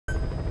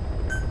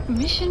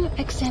Mission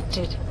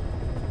accepted.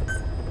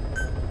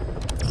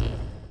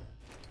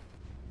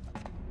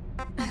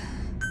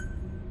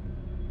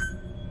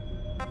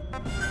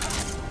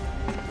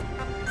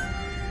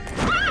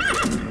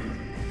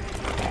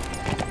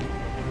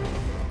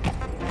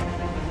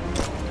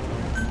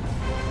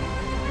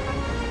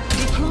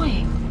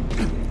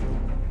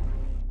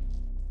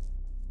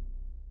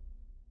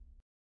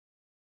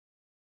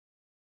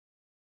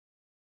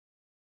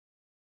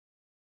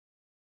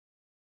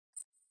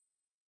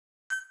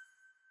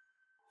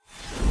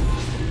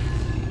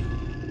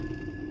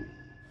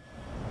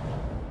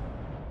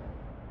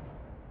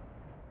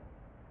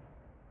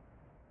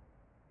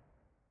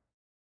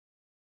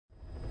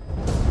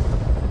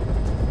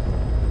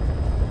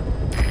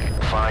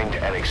 Find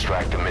and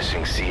extract the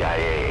missing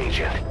CIA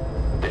agent.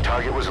 The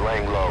target was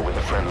laying low with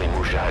the friendly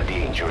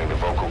Mujahideen during the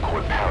vocal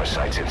cord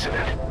parasites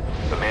incident.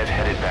 The man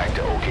headed back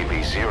to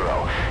OKB-0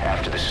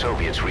 after the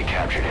Soviets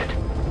recaptured it.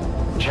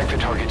 Check the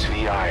target's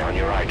VI on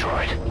your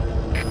iDroid.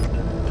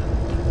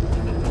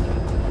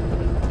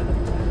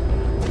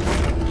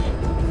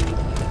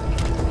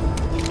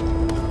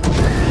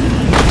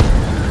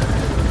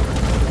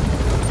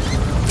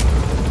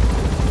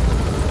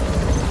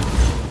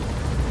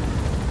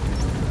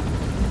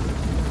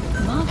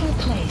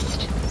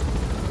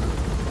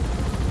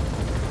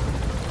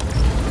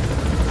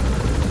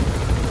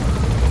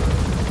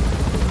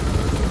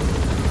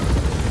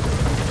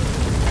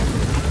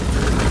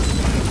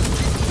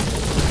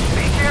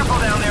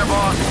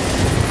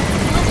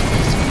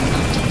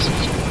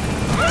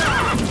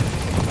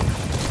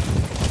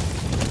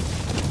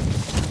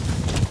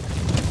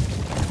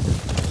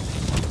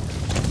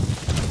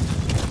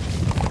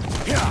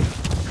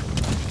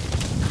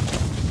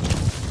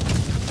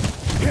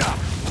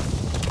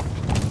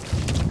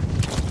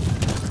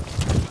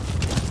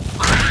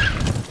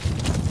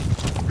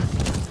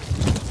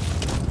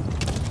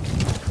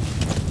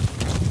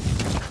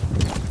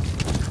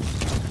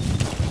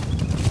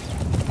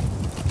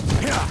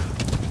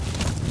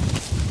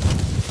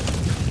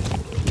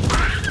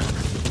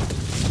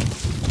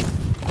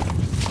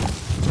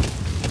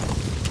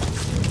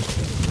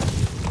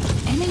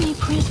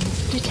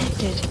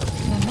 Detected.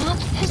 The map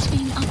has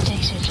been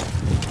updated.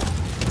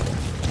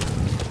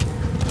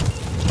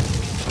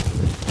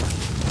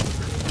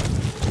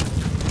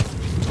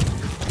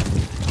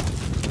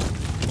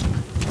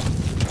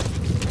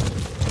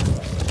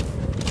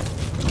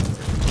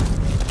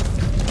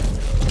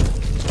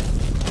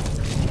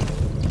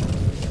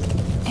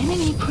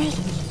 Enemy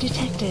presence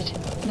detected.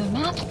 The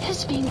map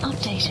has been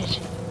updated.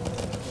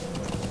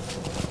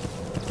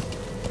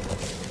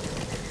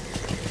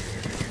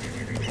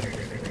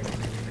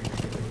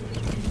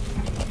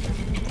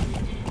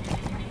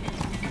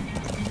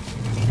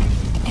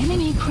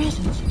 Enemy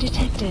presence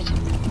detected.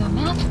 The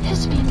map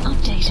has been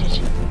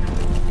updated.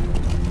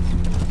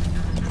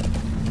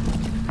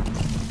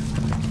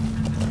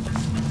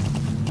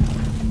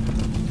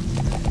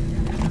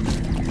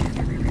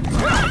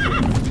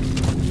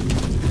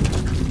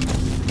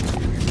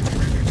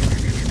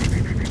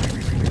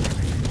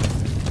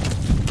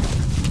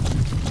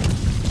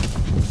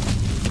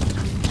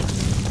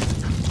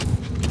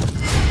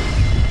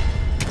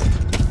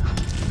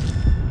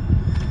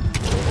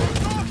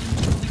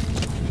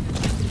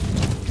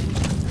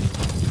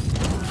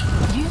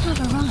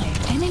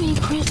 Enemy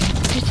presence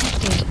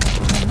detected.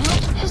 The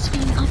map has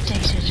been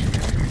updated.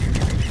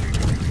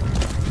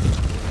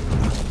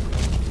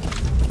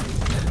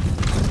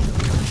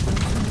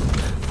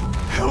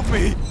 Help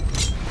me!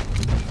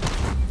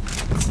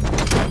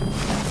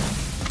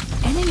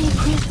 Enemy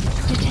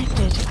presence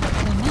detected.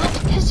 The map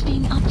has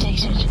been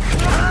updated.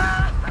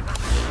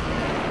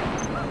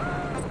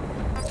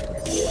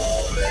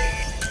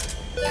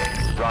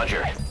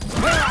 Roger.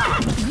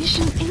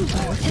 Mission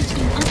info has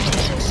been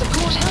updated.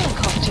 Support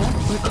helicopter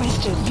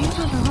requested. You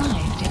have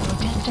arrived at your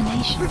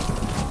destination.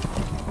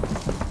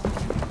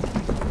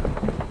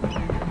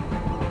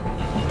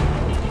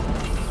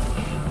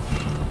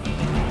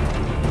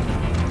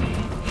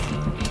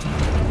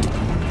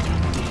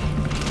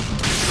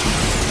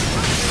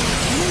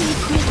 Enemy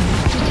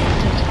presence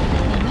detected.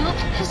 The map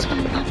has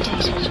been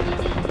updated.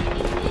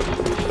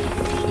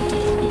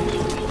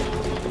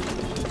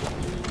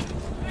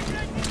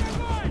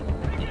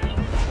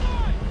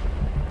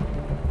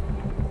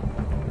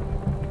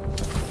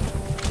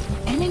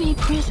 Enemy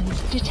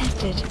presence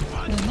detected.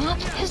 The map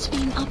has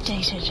been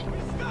updated.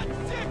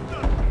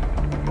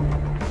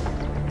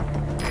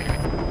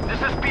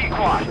 This is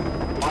B-Quad.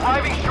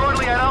 Arriving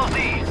shortly at LZ.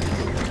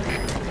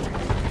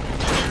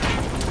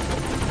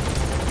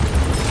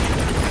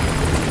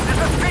 This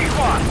is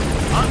B-Quad.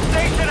 On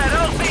station at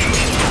LZ.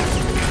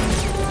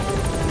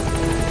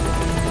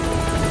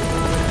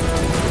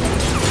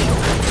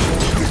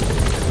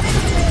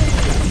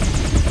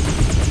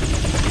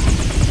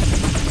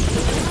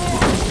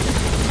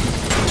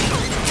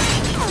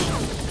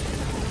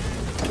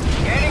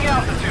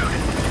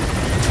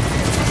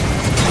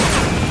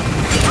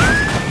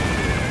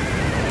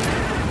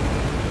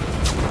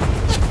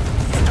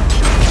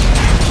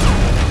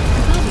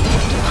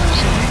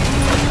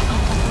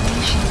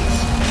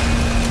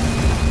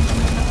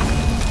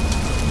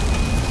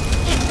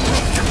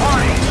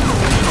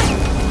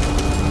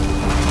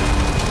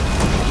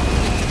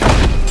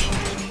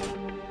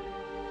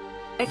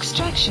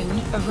 Extraction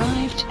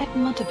arrived at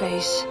Mother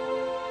Base.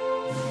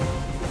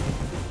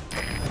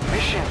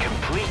 Mission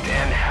complete,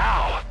 and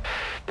how?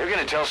 They're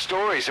gonna tell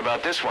stories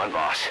about this one,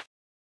 boss.